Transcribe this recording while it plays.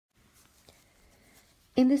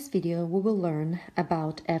In this video, we will learn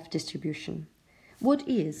about F distribution. What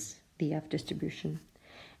is the F distribution?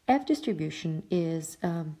 F distribution is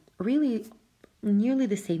really nearly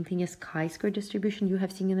the same thing as chi-square distribution you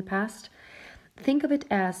have seen in the past. Think of it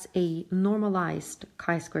as a normalized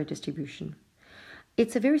chi-square distribution.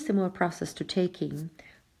 It's a very similar process to taking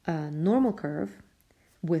a normal curve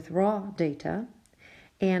with raw data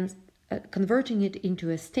and converting it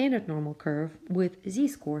into a standard normal curve with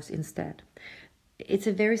z-scores instead. It's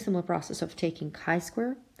a very similar process of taking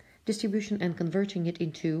chi-square distribution and converting it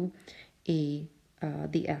into the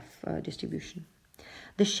F distribution.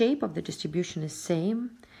 The shape of the distribution is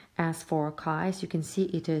same as for chi. As you can see,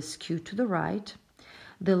 it is skewed to the right.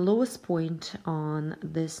 The lowest point on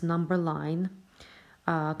this number line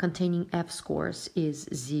containing F scores is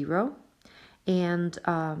 0. And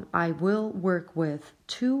I will work with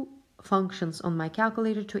two functions on my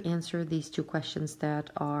calculator to answer these two questions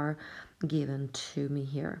that are given to me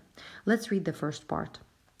here. Let's read the first part.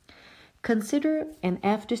 Consider an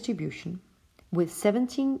F distribution with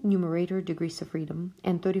 17 numerator degrees of freedom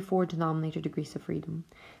and 34 denominator degrees of freedom.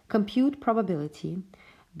 Compute probability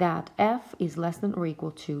that F is less than or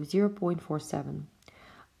equal to 0.47.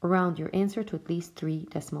 Round your answer to at least 3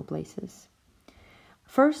 decimal places.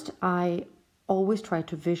 First, I always try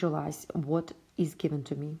to visualize what is given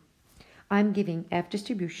to me. I'm giving F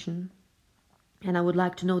distribution, and I would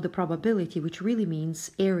like to know the probability, which really means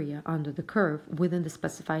area under the curve within the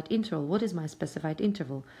specified interval. What is my specified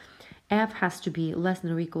interval? F has to be less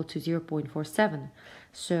than or equal to 0.47.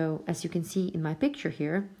 So as you can see in my picture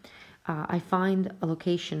here, I find a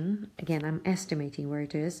location, again, I'm estimating where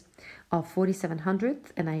it is, of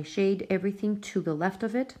 4700th, and I shade everything to the left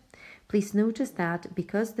of it. Please notice that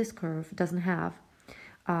because this curve doesn't have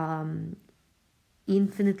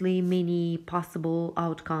infinitely many possible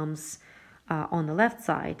outcomes on the left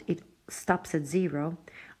side, it stops at 0.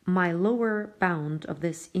 My lower bound of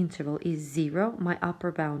this interval is 0. My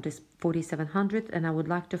upper bound is 4700th, and I would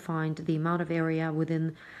like to find the amount of area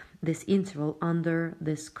within this interval under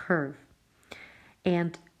this curve.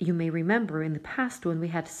 And you may remember in the past when we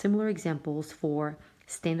had similar examples for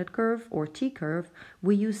standard curve or t-curve,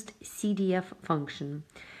 we used CDF function.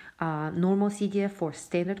 Normal CDF for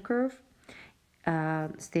standard curve,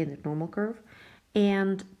 standard normal curve,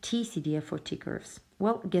 and TCDF for t-curves.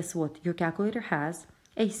 Well, guess what? Your calculator has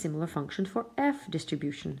a similar function for F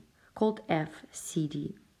distribution called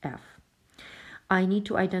FCDF. I need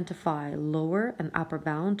to identify lower and upper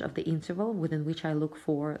bound of the interval within which I look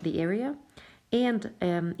for the area. And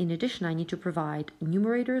in addition, I need to provide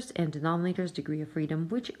numerators and denominators degree of freedom,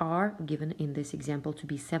 which are given in this example to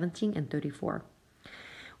be 17 and 34.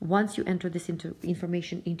 Once you enter this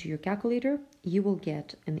information into your calculator, you will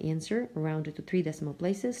get an answer rounded to 3 decimal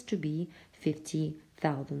places to be 50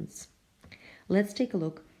 thousandths. Let's take a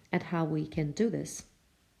look at how we can do this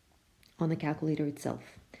on the calculator itself.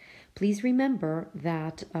 Please remember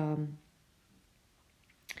that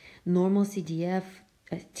normal CDF,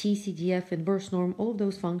 TCDF, inverse norm, all of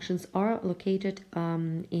those functions are located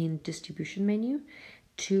in distribution menu.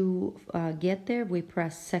 To get there, we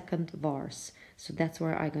press second vars. So that's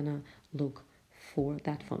where I'm gonna look for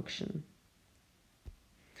that function.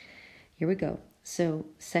 Here we go. So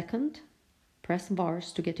second, press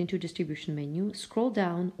vars to get into distribution menu, scroll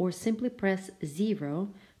down or simply press 0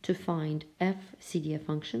 to find FCDF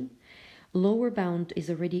function. Lower bound is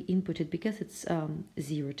already inputted because it's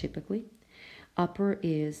 0 typically. Upper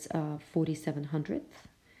is 4700th.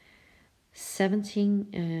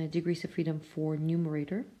 17 degrees of freedom for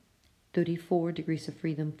numerator, 34 degrees of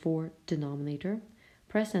freedom for denominator.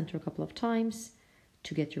 Press enter a couple of times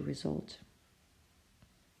to get your result.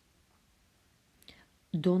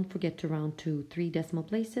 Don't forget to round to 3 decimal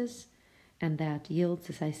places, and that yields,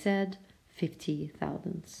 as I said, 50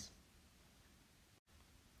 thousandths.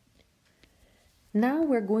 Now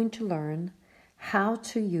we're going to learn how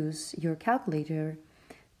to use your calculator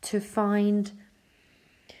to find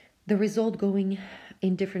the result going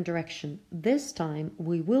in different direction. This time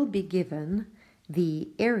we will be given the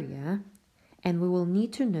area and we will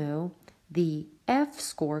need to know the F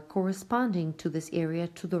score corresponding to this area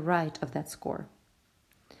to the right of that score.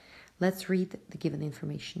 Let's read the given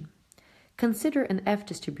information. Consider an F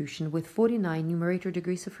distribution with 49 numerator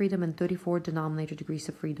degrees of freedom and 34 denominator degrees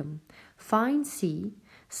of freedom. Find C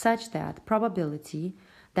such that probability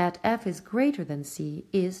that F is greater than C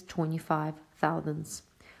is 25 thousandths.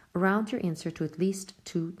 Round your answer to at least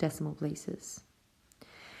 2 decimal places.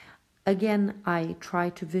 Again, I try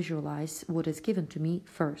to visualize what is given to me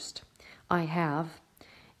first. I have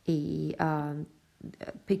a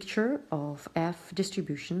picture of F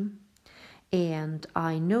distribution, and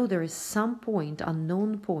I know there is some point,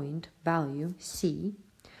 unknown point value, C,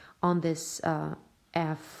 on this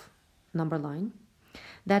F number line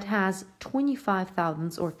that has 25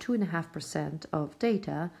 thousandths or 2.5% of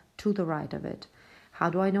data to the right of it. How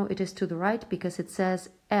do I know it is to the right? Because it says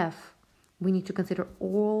F. We need to consider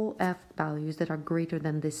all F values that are greater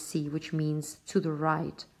than this C, which means to the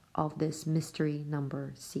right of this mystery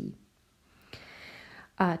number C.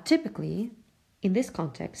 Typically, in this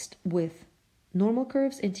context, with normal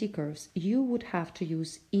curves and t-curves, you would have to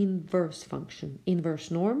use inverse function,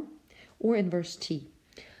 inverse norm or inverse t.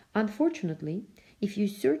 Unfortunately, if you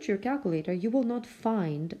search your calculator, you will not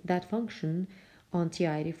find that function on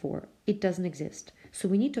TI-84. It doesn't exist. So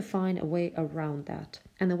we need to find a way around that.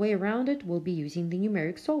 And the way around it will be using the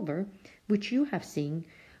numeric solver, which you have seen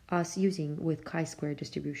us using with chi-square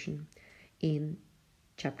distribution in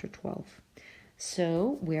chapter 12.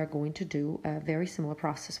 So we are going to do a very similar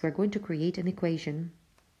process. We're going to create an equation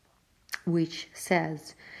which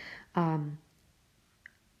says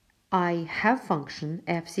I have function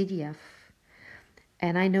f(CDF),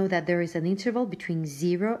 and I know that there is an interval between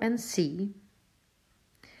 0 and c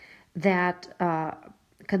that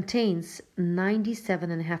contains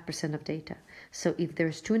 97.5% of data. So if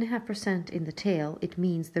there's 2.5% in the tail, it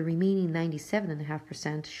means the remaining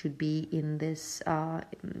 97.5% should be in this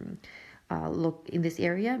in this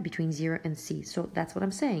area between 0 and c. So that's what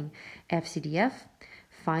I'm saying. f(CDF),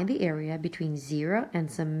 find the area between 0 and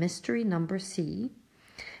some mystery number c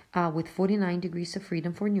with 49 degrees of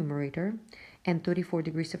freedom for numerator and 34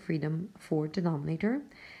 degrees of freedom for denominator,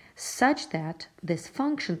 such that this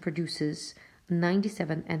function produces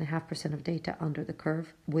 97.5% of data under the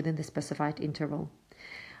curve within the specified interval.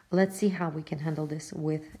 Let's see how we can handle this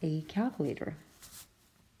with a calculator.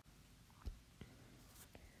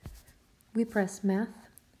 We press Math,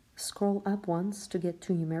 scroll up once to get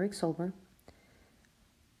to Numeric Solver,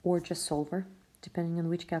 or just Solver, depending on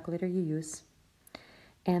which calculator you use.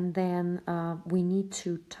 And then we need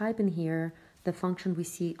to type in here the function we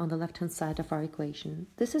see on the left-hand side of our equation.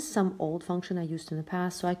 This is some old function I used in the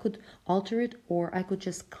past, so I could alter it, or I could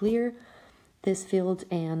just clear this field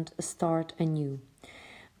and start anew.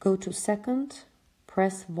 Go to Second,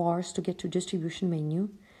 press vars to get to Distribution menu,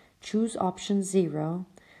 choose option 0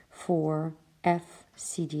 for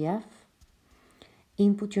f(CDF),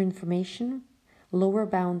 input your information, lower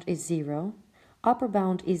bound is 0, upper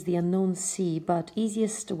bound is the unknown c, but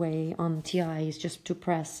easiest way on TI is just to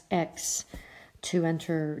press X to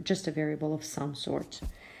enter just a variable of some sort.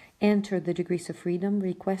 Enter the degrees of freedom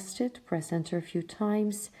requested, press enter a few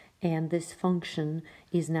times, and this function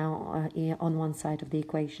is now on one side of the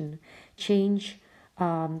equation. Change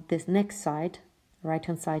this next side, right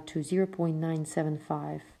hand side, to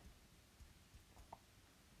 0.975.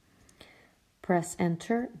 Press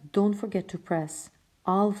enter. Don't forget to press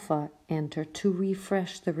alpha enter to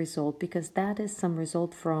refresh the result, because that is some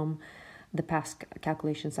result from the past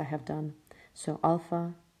calculations I have done. So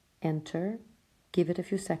alpha enter, give it a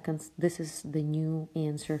few seconds. This is the new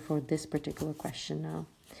answer for this particular question now.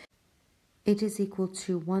 It is equal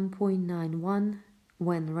to 1.91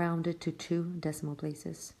 when rounded to 2 decimal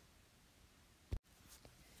places.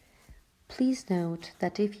 Please note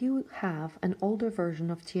that if you have an older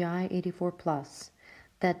version of TI-84 Plus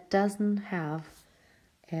that doesn't have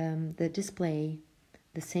the display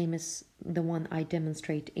the same as the one I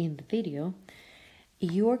demonstrate in the video,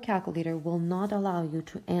 your calculator will not allow you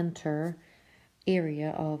to enter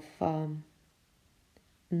area of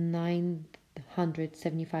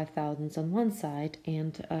 975 thousandths on one side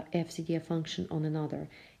and f(CDF) function on another.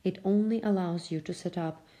 It only allows you to set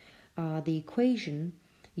up the equation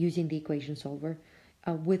using the equation solver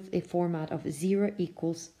with a format of 0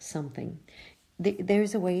 equals something.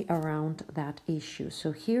 There's a way around that issue.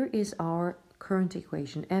 So here is our current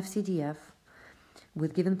equation. f(CDF)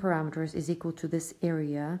 with given parameters is equal to this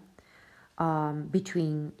area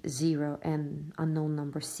between 0 and unknown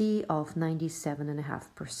number c of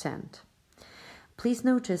 97.5%. Please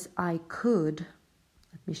notice I could,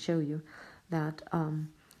 let me show you that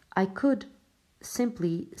I could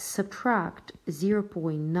simply subtract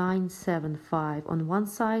 0.975 on one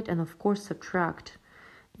side and of course subtract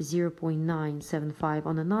 0.975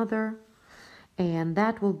 on another, and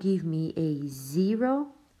that will give me a 0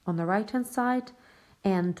 on the right hand side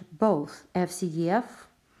and both f(CDF)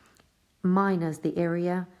 minus the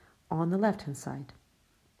area on the left hand side.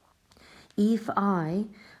 If I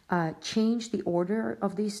change the order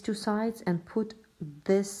of these two sides and put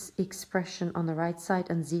this expression on the right side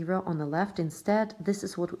and 0 on the left instead, this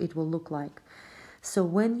is what it will look like. So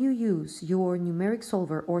when you use your numeric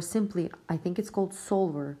solver, or simply I think it's called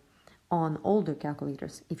solver on older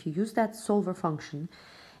calculators. If you use that solver function,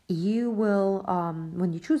 you will,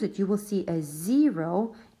 when you choose it, you will see a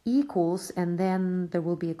 0 equals, and then there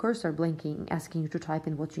will be a cursor blinking asking you to type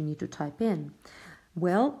in what you need to type in.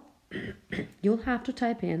 Well, you'll have to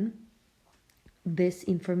type in this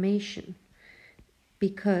information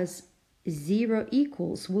because 0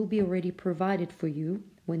 equals will be already provided for you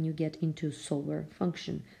when you get into solver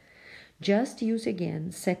function. Just use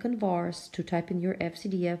again second vars to type in your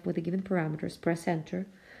FCDF with the given parameters, press enter.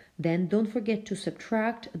 Then don't forget to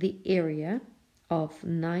subtract the area of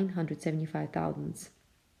 975 thousandths.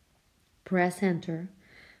 Press enter,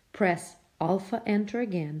 press alpha enter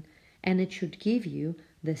again, and it should give you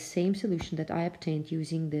the same solution that I obtained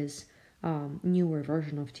using this newer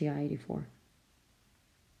version of TI-84.